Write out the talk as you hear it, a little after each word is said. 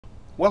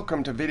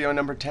Welcome to video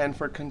number 10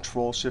 for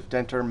Ctrl Shift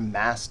Enter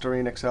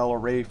Mastering Excel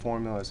Array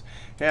Formulas.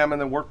 Hey, I'm in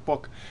the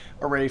Workbook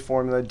Array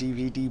Formula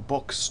DVD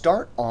book.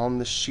 Start on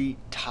the sheet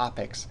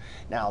topics.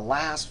 Now,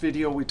 last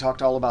video we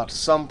talked all about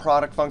sum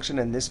product function.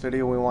 In this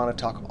video we want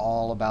to talk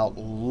all about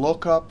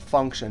lookup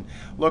function.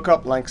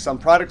 Lookup, like sum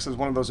products, is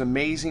one of those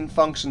amazing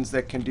functions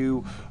that can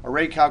do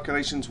array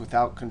calculations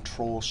without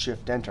Ctrl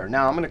Shift Enter.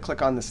 Now, I'm going to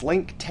click on this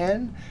link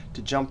 10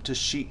 to jump to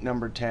sheet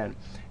number 10.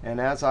 And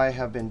as I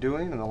have been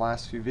doing in the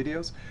last few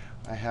videos,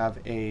 I have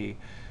a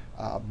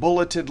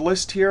bulleted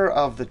list here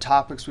of the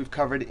topics we've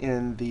covered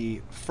in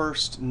the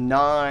first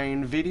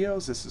 9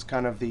 videos. This is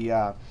kind of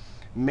the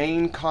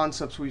main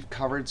concepts we've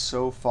covered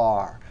so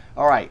far.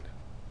 All right,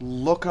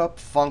 lookup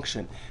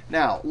function.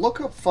 Now,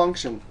 lookup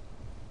function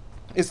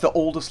is the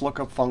oldest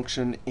lookup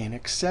function in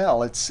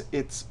Excel.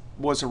 It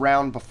was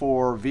around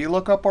before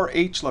VLOOKUP or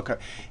HLOOKUP.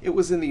 It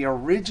was in the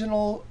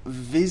original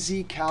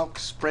VisiCalc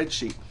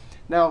spreadsheet.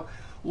 Now,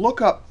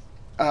 lookup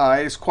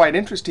is quite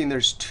interesting.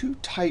 There's 2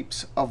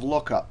 types of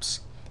lookups.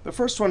 The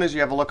first one is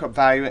you have a lookup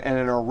value and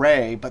an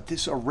array, but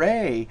this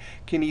array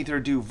can either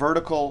do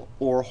vertical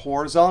or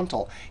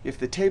horizontal. If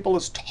the table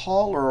is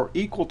taller or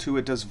equal to,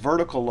 it does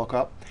vertical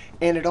lookup,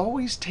 and it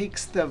always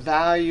takes the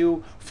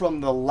value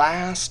from the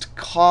last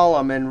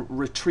column and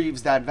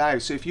retrieves that value.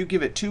 So if you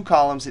give it 2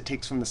 columns, it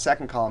takes from the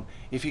second column.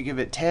 If you give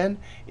it 10,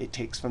 it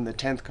takes from the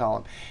 10th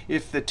column.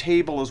 If the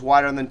table is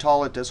wider than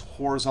tall, it does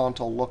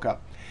horizontal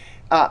lookup.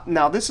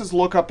 Now, this is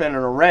lookup in an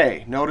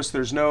array. Notice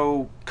there's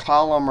no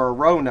column or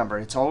row number.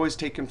 It's always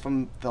taken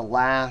from the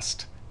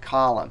last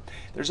column.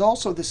 There's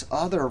also this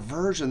other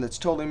version that's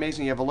totally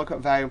amazing. You have a lookup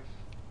value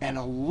and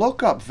a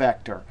lookup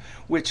vector,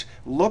 which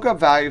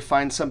lookup value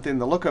finds something.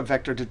 The lookup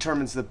vector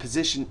determines the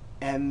position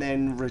and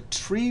then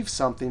retrieves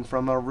something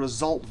from a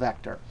result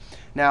vector.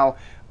 Now,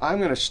 I'm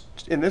going to,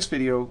 in this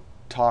video,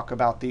 talk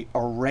about the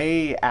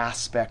array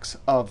aspects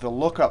of the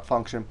lookup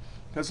function.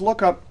 Because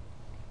lookup,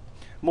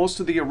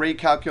 most of the array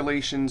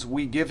calculations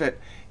we give it,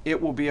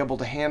 it will be able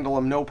to handle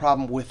them no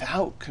problem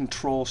without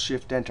Ctrl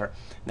Shift Enter.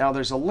 Now,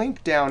 there's a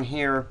link down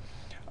here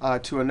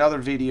to another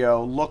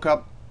video,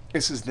 lookup.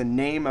 This is the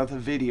name of the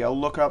video,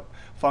 lookup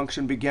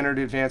function beginner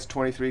to advanced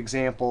 23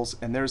 examples.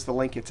 And there's the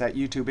link. It's at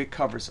YouTube. It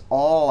covers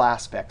all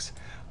aspects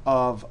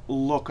of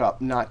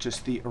lookup, not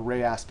just the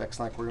array aspects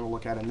like we're going to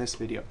look at in this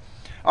video.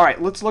 All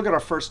right, let's look at our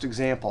first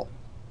example.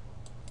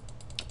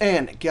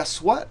 And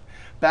guess what?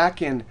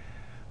 Back in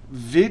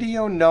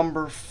video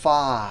number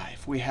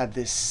 5, we had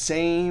this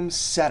same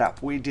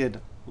setup. We did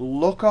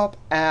lookup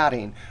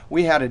adding.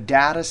 We had a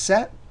data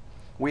set.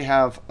 We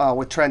have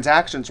with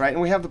transactions, right?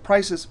 And we have the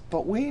prices,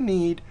 but we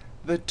need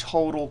the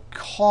total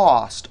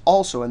cost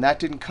also. And that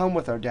didn't come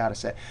with our data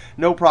set.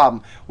 No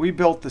problem. We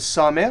built the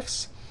sum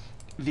ifs,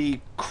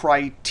 the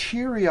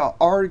criteria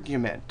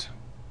argument.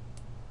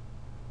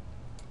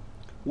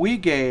 We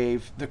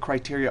gave the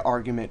criteria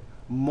argument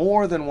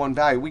more than one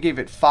value. We gave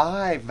it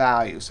 5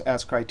 values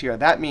as criteria.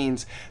 That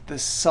means the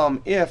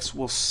sum ifs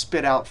will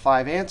spit out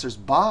 5 answers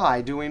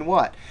by doing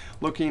what?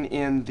 Looking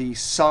in the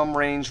sum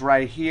range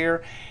right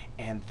here,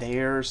 and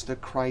there's the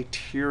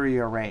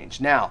criteria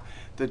range. Now,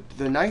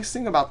 the nice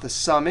thing about the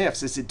sum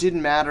ifs is it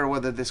didn't matter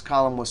whether this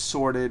column was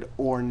sorted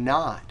or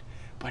not.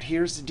 But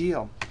here's the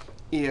deal.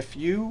 If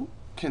you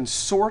can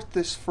sort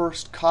this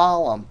first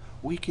column,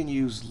 we can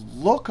use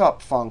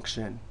lookup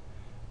function,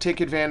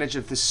 take advantage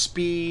of the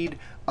speed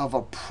of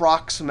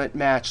approximate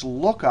match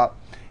lookup,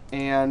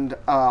 and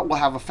we'll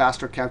have a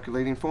faster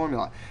calculating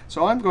formula.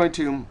 So I'm going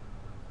to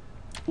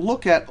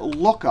look at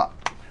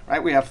lookup.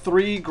 Right? We have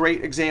 3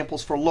 great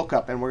examples for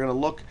lookup, and we're going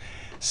to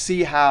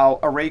see how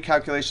array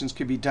calculations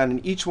can be done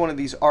in each one of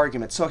these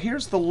arguments. So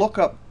here's the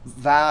lookup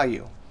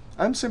value.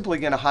 I'm simply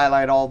going to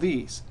highlight all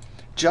these.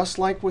 Just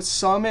like with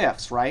sum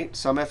ifs, right?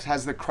 Sum if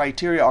has the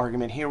criteria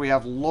argument. Here we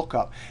have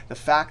lookup. The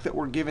fact that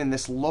we're given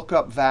this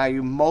lookup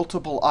value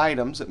multiple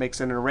items, it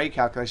makes it an array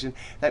calculation.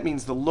 That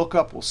means the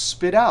lookup will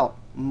spit out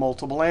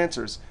multiple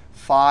answers,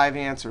 5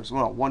 answers.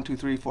 Well, 1, 2,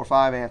 3, 4,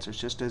 5 answers,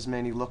 just as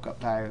many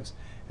lookup values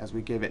as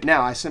we gave it.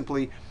 Now,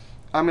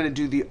 I'm going to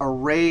do the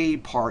array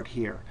part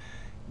here.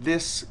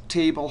 This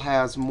table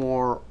has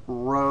more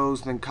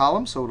rows than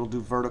columns, so it'll do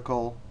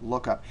vertical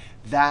lookup.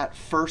 That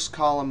first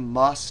column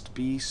must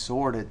be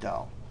sorted,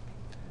 though.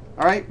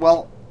 All right,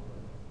 well,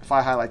 if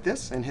I highlight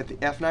this and hit the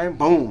F9,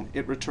 boom,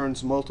 it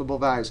returns multiple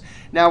values.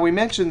 Now, we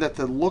mentioned that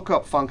the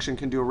lookup function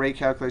can do array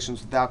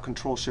calculations without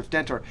Ctrl Shift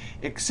Enter,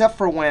 except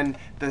for when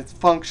the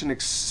function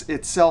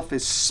itself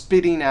is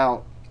spitting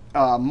out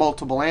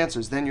multiple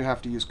answers. Then you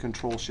have to use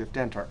Ctrl Shift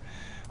Enter.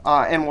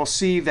 And we'll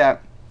see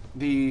that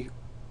the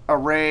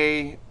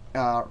array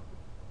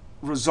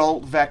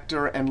result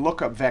vector and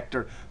lookup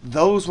vector,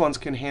 those ones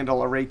can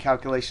handle array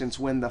calculations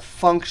when the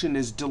function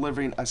is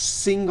delivering a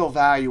single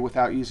value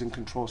without using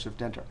Ctrl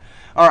Shift Enter.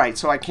 All right,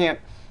 so I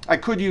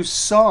could use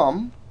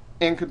sum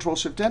and Ctrl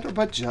Shift Enter,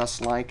 but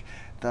just like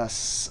the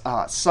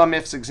sum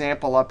ifs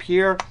example up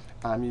here,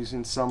 I'm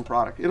using sum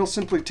product. It'll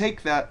simply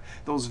take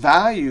those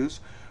values,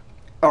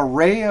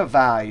 array of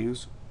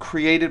values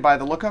created by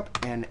the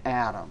lookup, and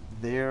add them.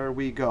 There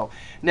we go.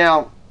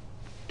 Now,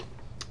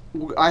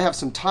 I have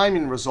some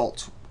timing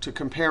results to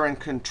compare and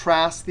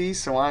contrast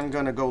these. So I'm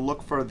going to go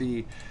look for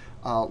the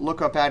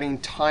Lookup Adding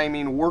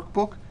Timing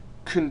Workbook,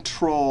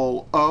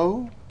 Control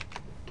O.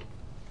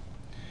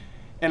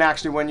 And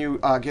actually, when you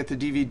get the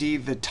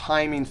DVD, the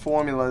Timing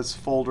Formulas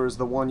folder is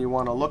the one you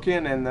want to look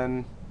in, and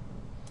then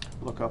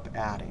Lookup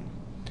Adding.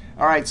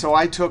 All right, so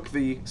I took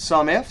the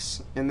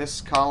SUMIFs in this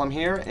column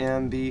here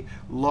and the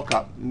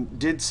lookup,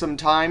 did some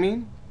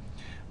timing,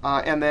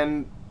 and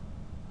then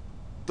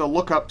the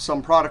lookup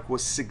SUMPRODUCT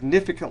was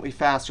significantly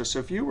faster. So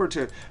if you were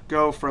to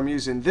go from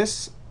using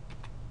this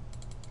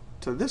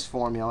to this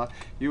formula,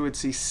 you would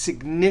see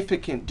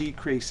significant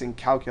decrease in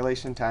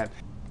calculation time.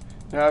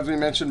 Now, as we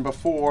mentioned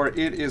before,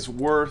 it is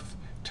worth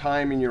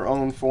timing your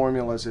own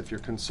formulas if you're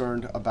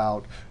concerned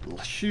about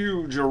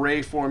huge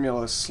array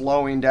formulas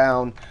slowing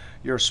down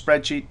your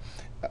spreadsheet.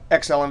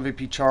 Excel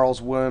MVP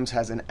Charles Williams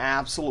has an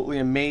absolutely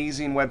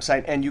amazing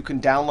website, and you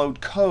can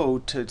download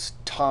code to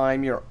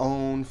time your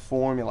own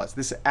formulas.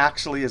 This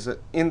actually is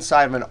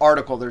inside of an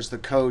article. There's the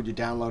code. You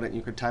download it, and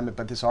you can time it.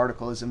 But this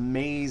article is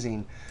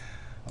amazing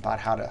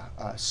about how to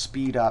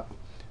speed up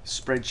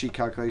spreadsheet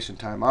calculation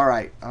time. All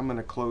right, I'm going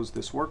to close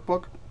this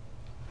workbook.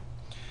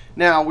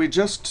 Now, we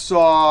just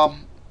saw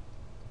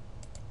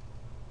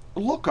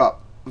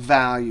lookup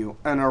value,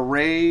 an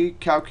array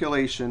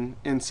calculation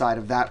inside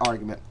of that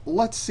argument.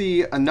 Let's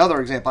see another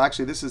example.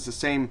 Actually, this is the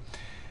same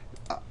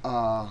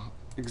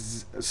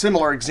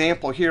similar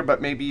example here,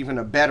 but maybe even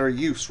a better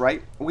use,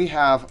 right? We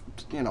have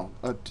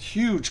a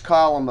huge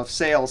column of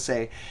sales,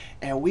 say,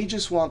 and we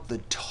just want the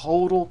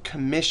total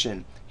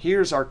commission.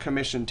 Here's our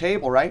commission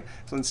table, right?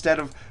 So instead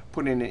of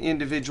putting an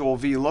individual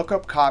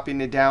VLOOKUP,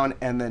 copying it down,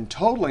 and then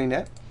totaling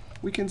it,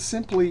 we can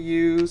simply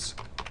use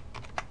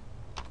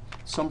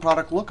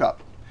SUMPRODUCT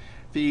lookup.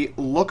 The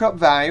lookup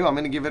value, I'm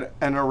going to give it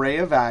an array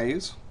of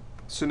values.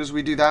 As soon as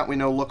we do that, we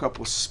know lookup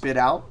will spit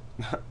out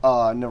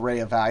an array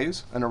of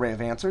values, an array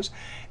of answers.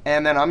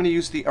 And then I'm going to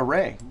use the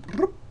array.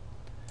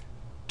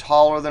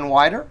 Taller than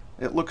wider.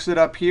 It looks it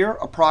up here.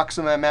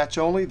 Approximate match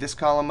only. This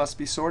column must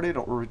be sorted.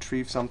 It will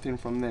retrieve something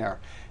from there.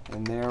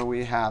 And there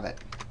we have it.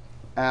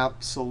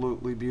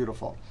 Absolutely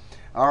beautiful.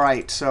 All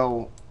right,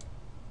 so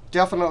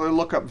definitely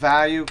lookup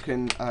value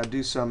can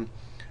do some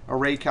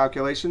array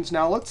calculations.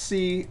 Now let's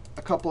see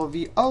a couple of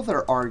the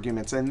other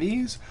arguments. And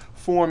these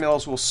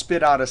formulas will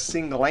spit out a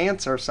single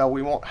answer, so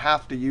we won't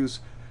have to use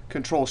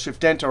Ctrl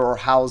Shift Enter or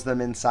house them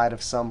inside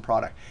of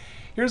SUMPRODUCT.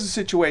 Here's a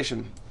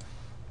situation.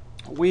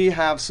 We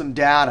have some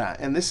data,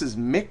 and this is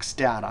mixed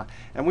data.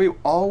 And we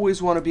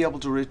always want to be able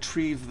to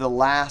retrieve the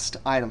last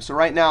item. So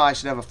right now, I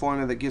should have a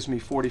formula that gives me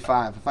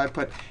 45. If I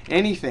put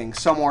anything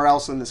somewhere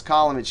else in this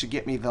column, it should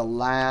get me the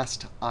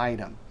last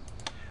item.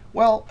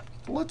 Well,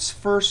 let's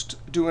first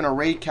do an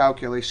array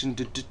calculation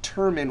to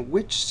determine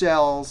which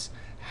cells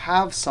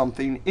have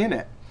something in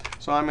it.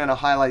 So I'm going to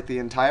highlight the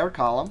entire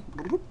column.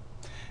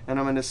 And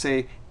I'm going to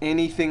say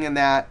anything in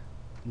that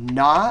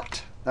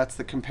not. That's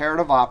the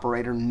comparative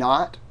operator,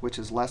 not, which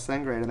is less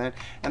than, greater than.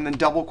 And then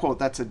double quote.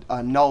 That's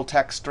a null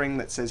text string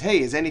that says, hey,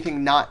 is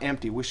anything not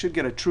empty? We should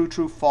get a true,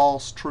 true,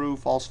 false,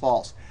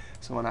 false.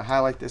 So when I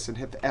highlight this and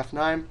hit the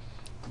F9,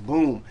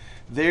 boom.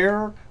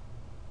 There,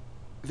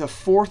 the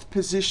fourth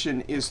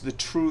position is the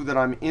true that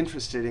I'm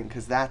interested in,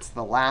 because that's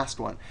the last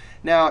one.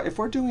 Now, if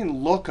we're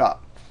doing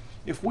lookup,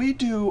 if we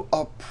do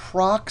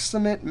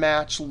approximate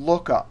match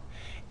lookup,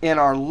 and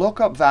our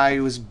lookup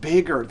value is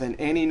bigger than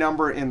any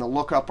number in the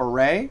lookup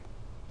array,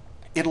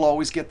 it'll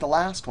always get the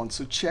last one.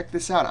 So check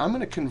this out. I'm going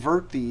to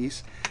convert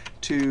these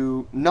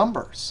to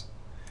numbers,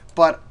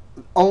 but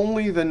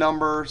only the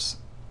numbers.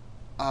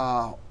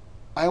 I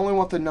only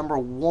want the number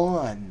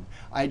 1.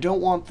 I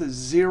don't want the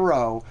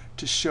 0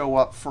 to show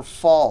up for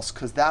false,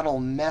 because that'll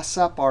mess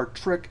up our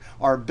trick,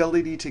 our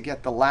ability to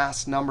get the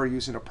last number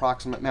using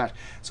approximate match.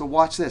 So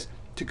watch this.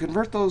 To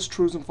convert those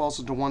trues and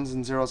falses to 1s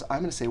and 0s, I'm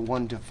going to say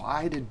 1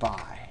 divided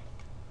by.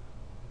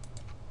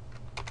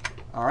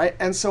 All right,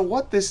 and so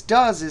what this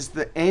does is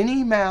that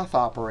any math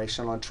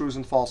operation on trues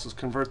and falses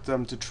convert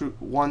them to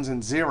 1s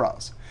and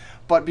 0s.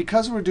 But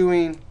because we're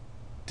doing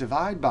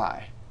divide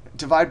by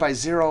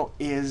 0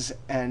 is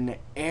an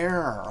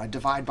error, a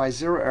divide by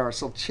 0 error.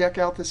 So check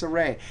out this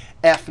array,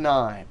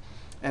 F9.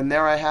 And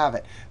there I have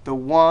it. The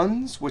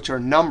 1s, which are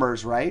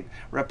numbers, right,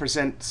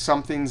 represent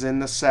something's in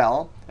the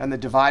cell. And the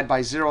divide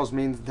by 0s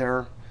means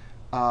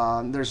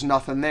there's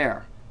nothing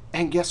there.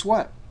 And guess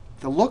what?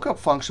 The lookup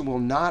function will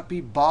not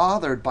be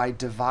bothered by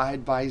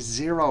divide by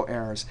 0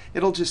 errors.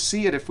 It'll just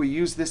see it if we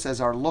use this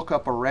as our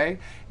lookup array.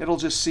 It'll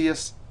just see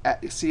it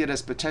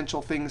as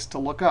potential things to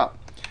look up.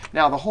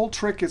 Now, the whole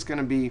trick is going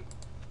to be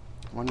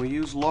when we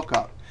use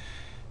lookup,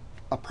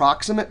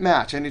 approximate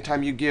match.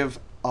 Anytime you give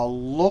a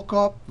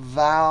lookup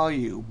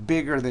value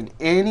bigger than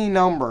any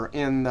number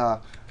in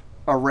the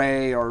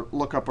array or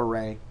lookup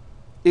array,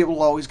 it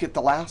will always get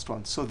the last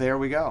one. So there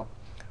we go.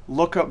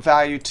 Lookup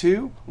value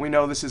 2, we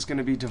know this is going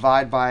to be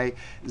divide by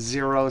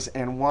 0s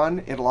and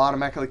 1. It'll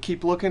automatically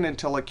keep looking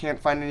until it can't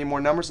find any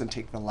more numbers and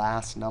take the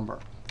last number.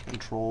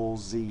 Control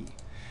Z.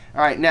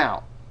 All right,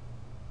 now,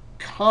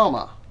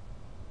 comma.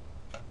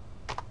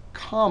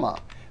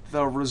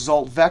 the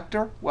result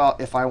vector? Well,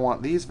 if I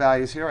want these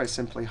values here, I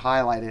simply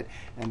highlight it,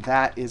 and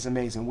that is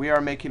amazing. We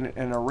are making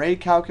an array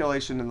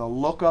calculation in the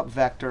lookup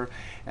vector,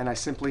 and I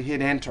simply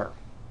hit Enter.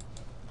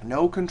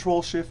 No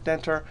Control Shift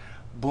Enter.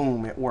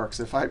 Boom, it works.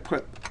 If I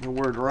put the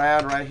word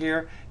rad right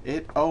here,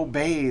 it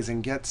obeys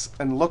and gets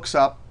and looks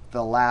up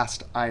the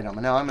last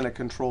item. Now I'm going to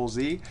Control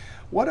Z.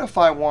 What if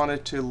I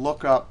wanted to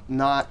look up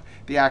not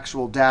the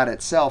actual data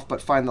itself,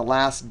 but find the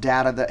last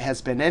data that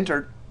has been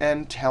entered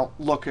and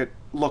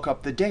look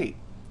up the date?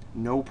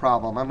 No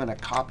problem. I'm going to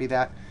copy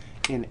that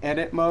in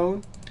Edit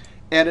Mode.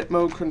 Edit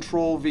Mode,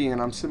 Control V,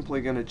 and I'm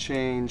simply going to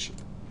change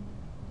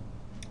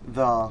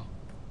the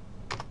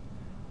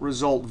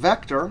result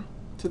vector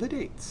to the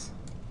dates.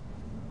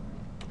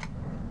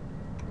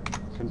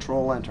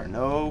 Control Enter.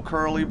 No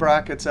curly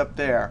brackets up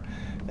there.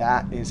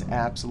 That is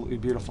absolutely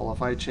beautiful.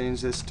 If I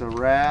change this to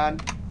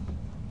rad,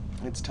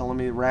 it's telling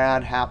me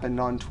rad happened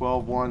on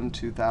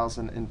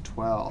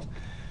 12/1/2012.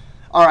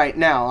 All right,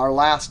 now our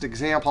last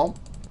example.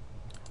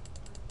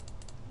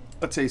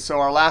 Let's see. So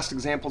our last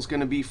example is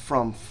going to be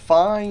from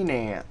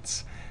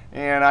finance.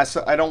 And I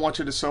don't want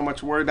you to so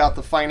much worry about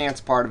the finance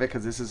part of it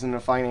because this isn't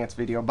a finance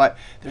video. But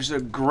there's a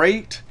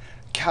great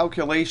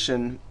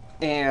calculation,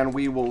 and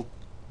we will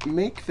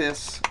make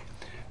this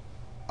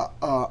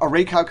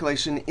array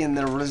calculation in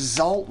the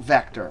result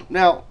vector.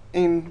 Now,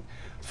 in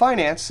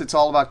finance, it's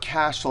all about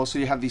cash flow. So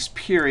you have these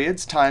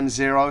periods, time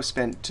 0,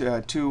 spent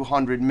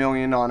 200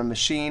 million on a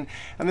machine.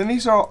 And then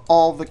these are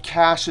all the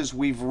cashes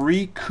we've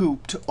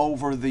recouped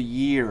over the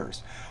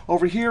years.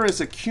 Over here is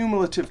a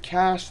cumulative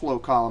cash flow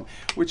column,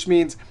 which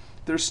means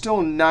there's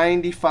still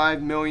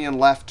 95 million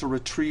left to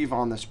retrieve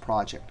on this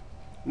project.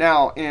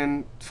 Now,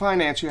 in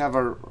finance, you have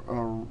a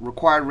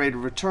required rate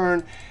of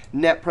return.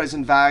 Net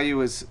present value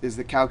is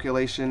the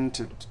calculation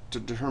to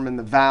determine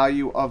the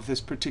value of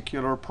this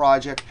particular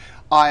project.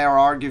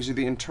 IRR gives you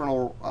the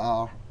internal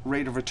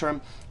rate of return.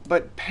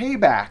 But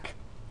payback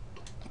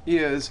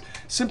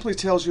simply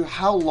tells you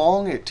how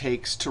long it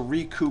takes to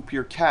recoup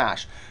your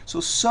cash.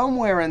 So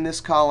somewhere in this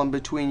column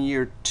between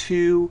year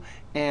 2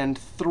 and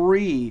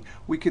 3,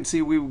 we can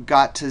see we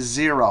got to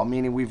 0,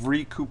 meaning we've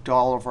recouped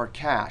all of our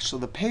cash. So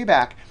the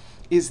payback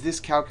is this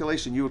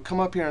calculation. You would come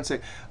up here and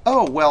say,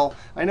 oh, well,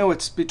 I know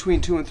it's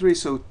between 2 and 3,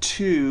 so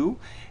 2.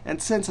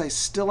 And since I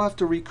still have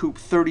to recoup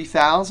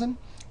 30,000,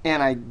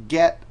 and I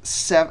get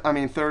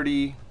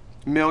 30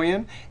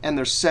 million, and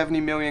there's 70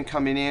 million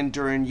coming in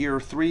during year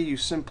 3, you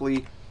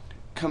simply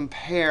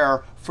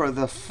compare for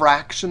the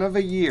fraction of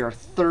a year,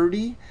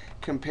 30,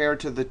 compared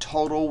to the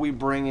total we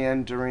bring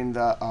in during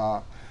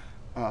the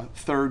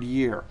third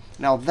year.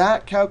 Now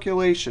that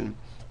calculation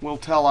will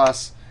tell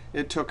us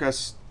it took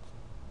us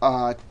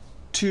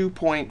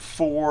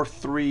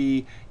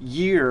 2.43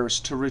 years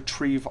to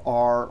retrieve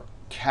our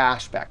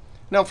cash back.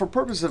 Now, for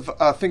purpose of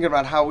thinking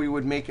about how we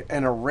would make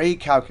an array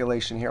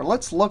calculation here,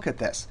 let's look at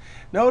this.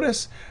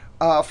 Notice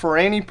for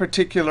any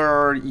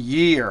particular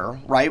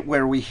year, right,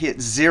 where we hit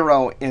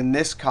 0 in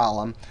this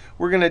column,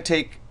 we're going to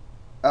take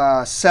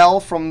a cell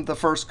from the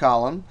first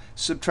column,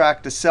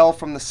 subtract a cell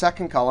from the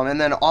second column,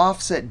 and then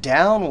offset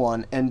down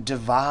one and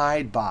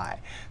divide by.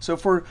 So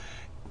if we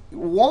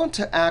want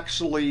to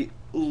actually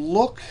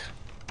look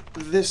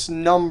this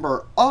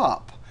number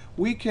up,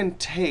 we can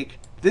take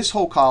this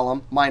whole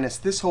column minus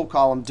this whole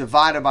column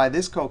divided by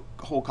this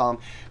whole column,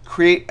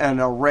 create an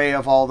array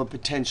of all the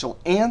potential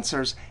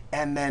answers,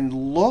 and then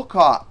look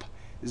up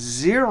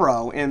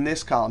 0 in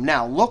this column.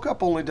 Now,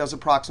 lookup only does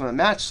approximate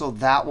match, so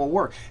that will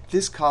work.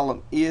 This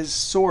column is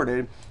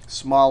sorted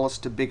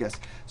smallest to biggest.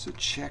 So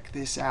check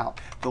this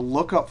out. The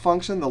lookup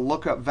function, the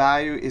lookup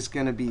value is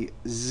going to be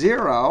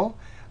 0.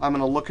 I'm going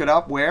to look it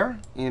up where?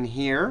 In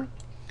here,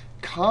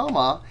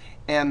 comma.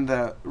 And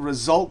the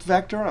result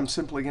vector, I'm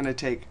simply going to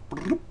take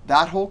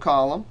that whole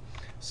column,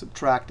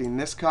 subtracting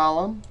this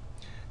column,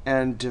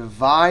 and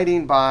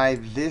dividing by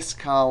this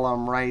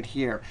column right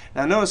here.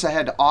 Now notice I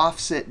had to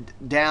offset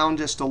down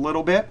just a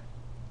little bit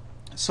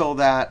so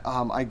that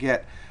I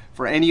get,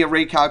 for any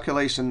array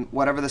calculation,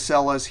 whatever the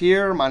cell is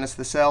here minus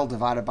the cell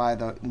divided by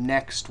the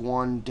next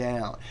one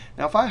down.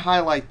 Now if I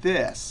highlight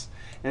this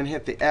and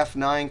hit the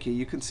F9 key,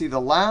 you can see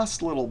the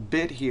last little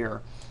bit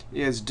here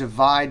is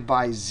divide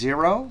by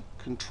 0.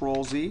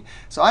 Control Z.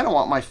 So I don't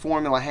want my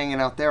formula hanging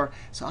out there.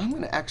 So I'm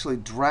going to actually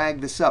drag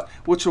this up,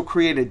 which will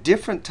create a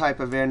different type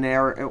of an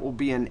error. It will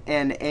be an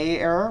NA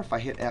error. If I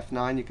hit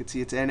F9, you can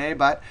see it's NA,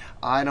 but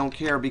I don't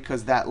care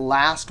because that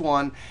last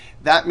one,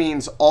 that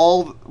means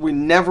we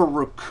never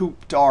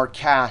recouped our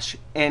cash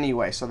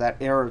anyway. So that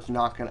error is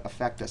not going to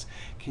affect us.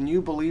 Can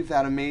you believe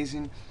that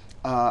amazing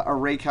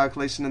array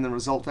calculation in the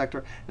result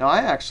vector? Now I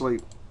actually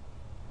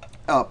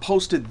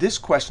posted this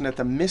question at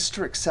the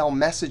Mr. Excel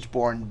message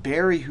board, and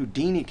Barry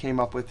Houdini came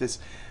up with this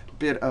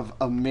bit of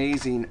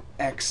amazing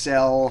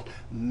Excel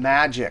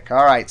magic.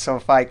 All right, so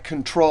if I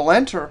Control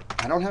Enter,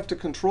 I don't have to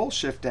Control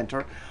Shift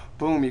Enter.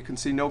 Boom, you can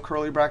see no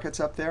curly brackets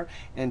up there.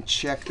 And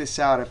check this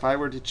out. If I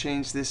were to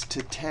change this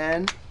to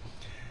 10,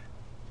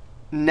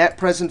 net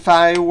present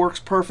value works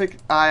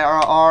perfect,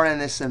 IRR, and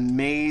this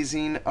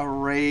amazing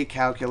array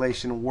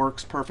calculation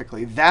works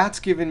perfectly. That's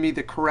given me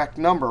the correct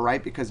number,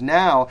 right? Because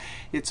now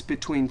it's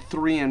between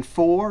 3 and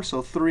 4.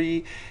 So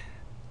 3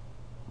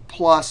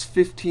 plus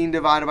 15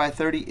 divided by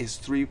 30 is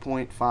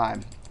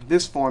 3.5.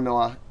 This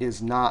formula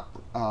is not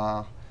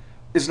going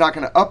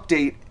to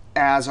update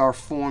as our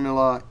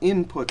formula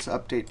inputs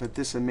update, but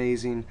this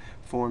amazing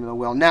formula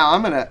will. Now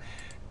I'm going to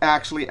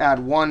actually add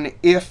one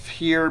if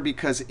here,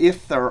 because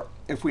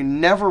if we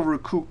never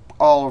recoup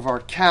all of our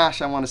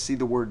cash, I want to see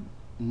the word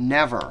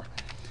never.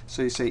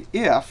 So you say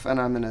if, and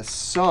I'm going to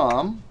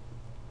sum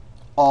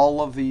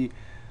all of the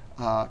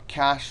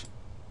cash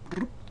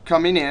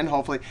coming in,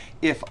 hopefully,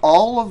 if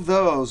all of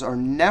those are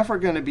never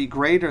going to be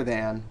greater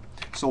than,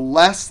 so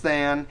less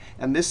than,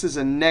 and this is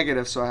a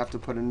negative, so I have to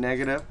put a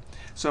negative.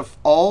 So if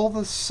all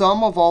the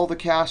sum of all the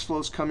cash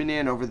flows coming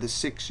in over the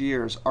 6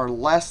 years are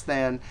less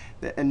than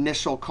the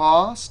initial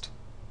cost,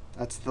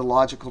 that's the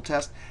logical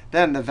test,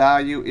 then the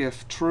value,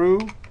 if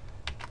true,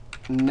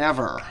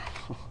 never.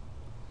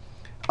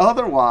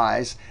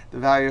 Otherwise, the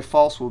value of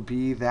false will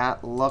be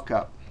that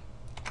lookup.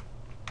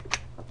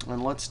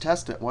 And let's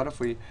test it. What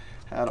if we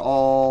had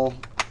all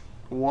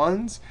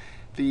ones?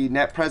 The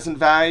net present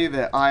value,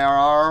 the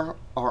IRR,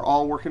 are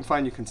all working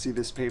fine. You can see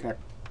this payback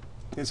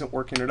isn't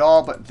working at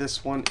all, but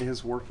this one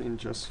is working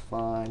just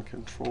fine.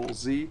 Control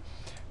Z.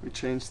 We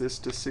change this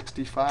to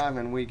 65,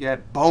 and we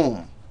get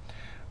boom.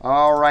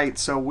 All right,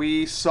 so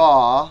we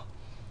saw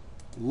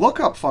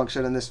lookup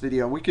function in this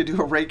video. We could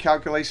do array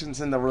calculations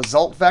in the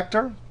result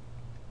vector.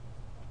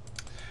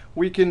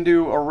 We can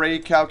do array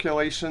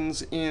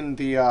calculations in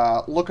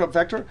the lookup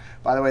vector.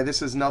 By the way,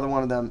 this is another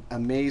one of the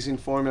amazing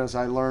formulas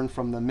I learned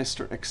from the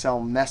Mr. Excel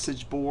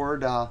message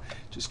board.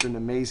 Just an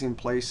amazing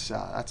place.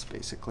 That's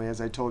basically, as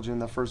I told you in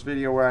the first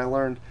video, where I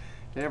learned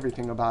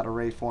everything about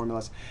array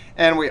formulas.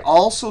 And we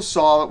also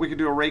saw that we could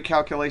do array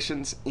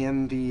calculations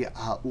in the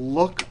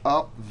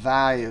lookup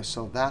value.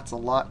 So that's a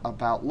lot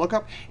about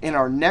lookup. In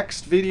our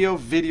next video,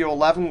 video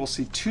 11, we'll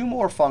see 2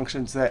 more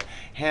functions that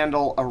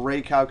handle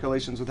array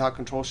calculations without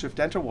Control Shift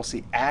Enter. We'll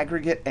see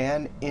aggregate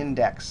and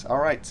index. All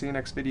right, see you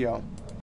next video.